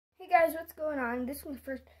guys, what's going on? This is my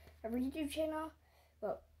first ever YouTube channel.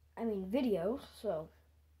 Well, I mean video, so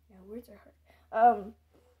yeah, words are hard.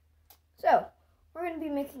 So we're gonna be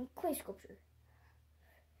making clay sculpture.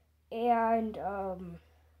 And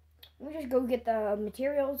let me just go get the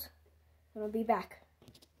materials and I'll be back.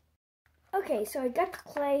 Okay, so I got the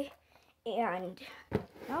clay and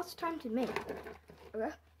now it's time to make. Okay.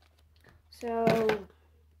 So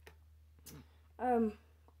I'm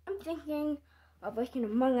thinking of like an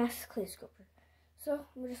Among Us clay sculpture. So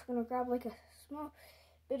we're just gonna grab like a small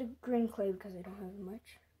bit of green clay because I don't have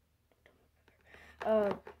much.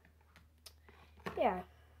 Yeah.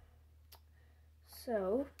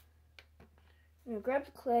 So I'm gonna grab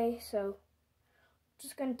the clay. So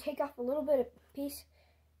just gonna take off a little bit of piece,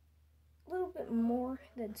 a little bit more,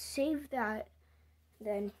 then save that,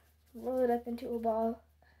 then roll it up into a ball.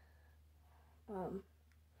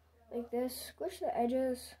 Like this. Squish the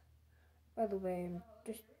edges. By the way, I'm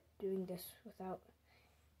just doing this without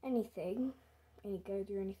anything, any guides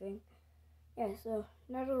or anything. Yeah, so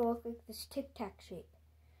now it'll look like this tic-tac shape.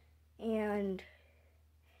 And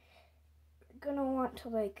you're gonna want to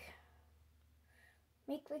like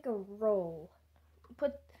make like a roll.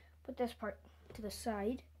 Put this part to the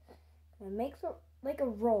side and make like a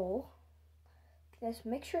roll. Like this.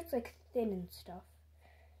 Make sure it's like thin and stuff.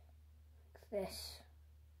 Like this.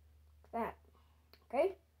 Like that.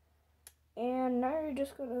 Okay? And now you're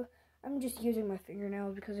just gonna, I'm just using my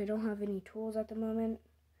fingernails because I don't have any tools at the moment.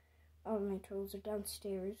 All of my tools are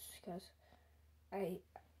downstairs because I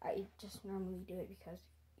just normally do it because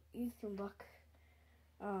you can look.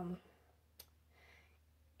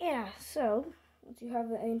 Yeah, so once you have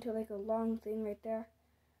it into like a long thing right there,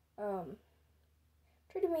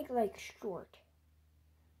 try to make it like short.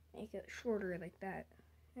 Make it shorter like that.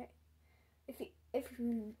 Right?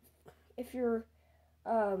 If you're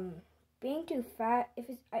being too fat,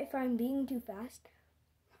 if I'm being too fast,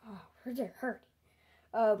 oh, words are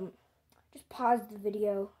hurting. Just pause the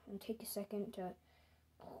video and take a second to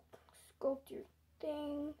sculpt your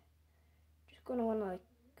thing. Just gonna wanna like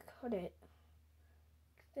cut it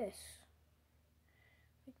like this.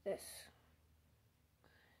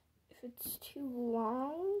 If it's too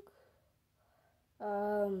long,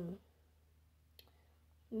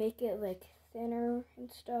 make it like thinner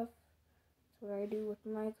and stuff. What I do with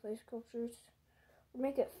my clay sculptures, or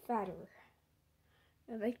make it fatter.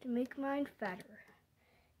 I like to make mine fatter.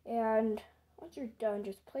 And once you're done,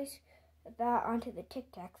 just place that onto the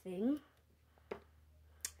tic-tac thing.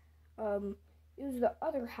 Use the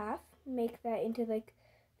other half, make that into like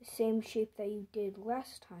the same shape that you did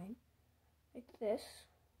last time, like this.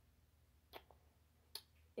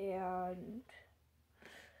 And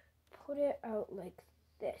put it out like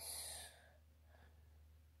this.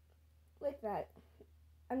 Like that.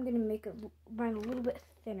 I'm gonna make mine a little bit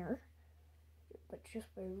thinner, but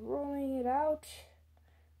just by rolling it out,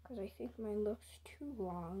 because I think mine looks too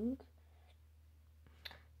long.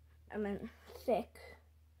 I meant thick,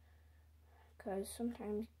 because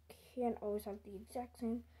sometimes you can't always have the exact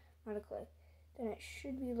same amount of clay. Then it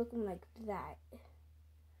should be looking like that.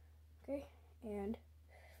 Okay, and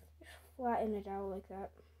just flatten it out like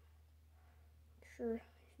that. Make sure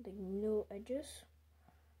like no edges.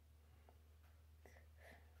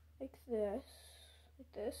 Like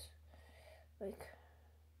this, like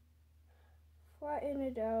flatten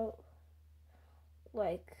it out,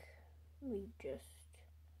 like, let me just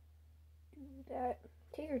do that.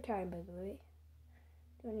 Take your time, by the way,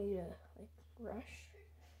 don't need to like rush.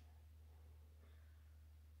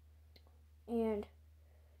 And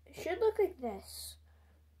it should look like this.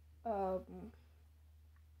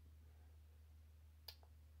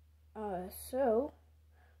 So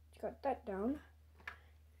got that down.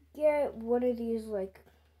 Get one of these like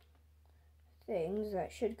things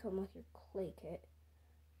that should come with your clay kit.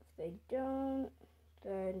 If they don't,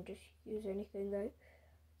 then just use anything that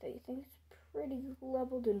you think is pretty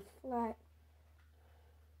leveled and flat.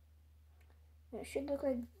 And it should look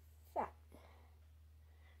like that.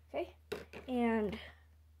 Okay? And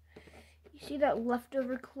you see that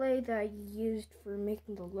leftover clay that I used for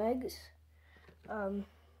making the legs?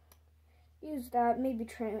 Use that, maybe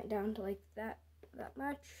trim it down to like that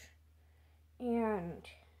much, and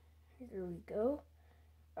here we go.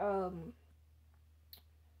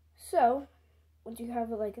 So once you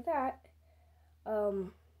have it like that,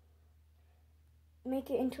 make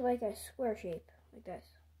it into like a square shape like this.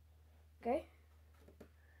 Okay.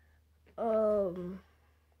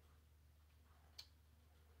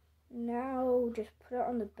 Now just put it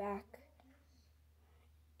on the back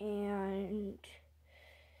and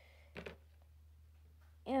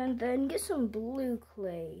then get some blue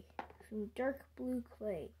clay, some dark blue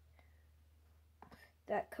clay.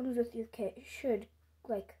 that comes with your kit should,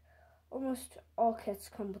 like, almost all kits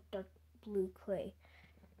come with dark blue clay.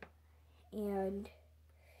 And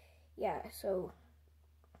yeah, so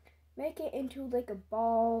make it into like a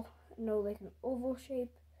ball, no, like an oval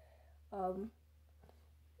shape,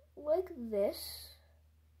 like this.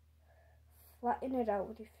 Flatten it out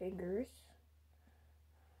with your fingers.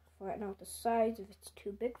 Flatten out the sides if it's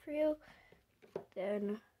too big for you.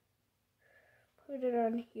 Then put it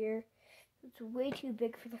on here. If it's way too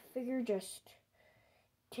big for the figure, just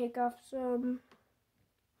take off some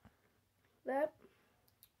that.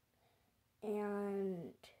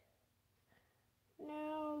 And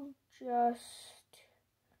now just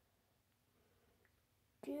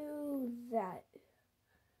do that.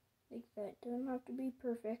 Like that. Doesn't have to be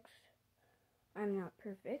perfect. I'm not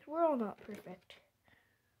perfect. We're all not perfect.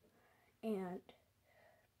 And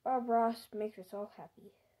Bob Ross makes us all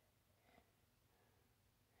happy.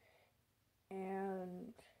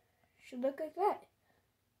 And should look like that.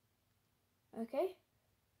 Okay?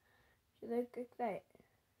 Should look like that.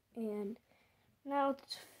 And now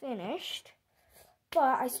it's finished.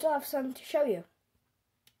 But I still have some to show you.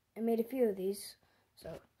 I made a few of these.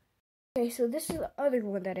 Okay, so this is the other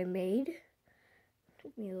one that I made.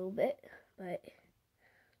 Took me a little bit, but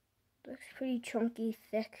looks pretty chunky,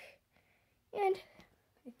 thick, and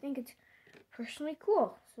I think it's personally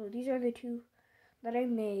cool. So these are the two that I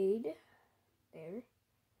made. There, you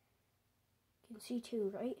can see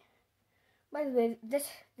two, right? By the way, this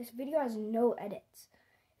video has no edits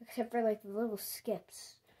except for like the little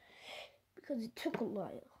skips because it took a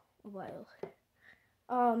while.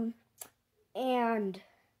 And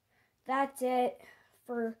that's it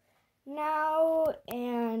for now,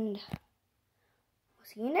 and we'll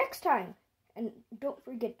see you next time. And don't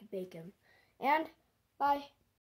forget to bake them. And bye.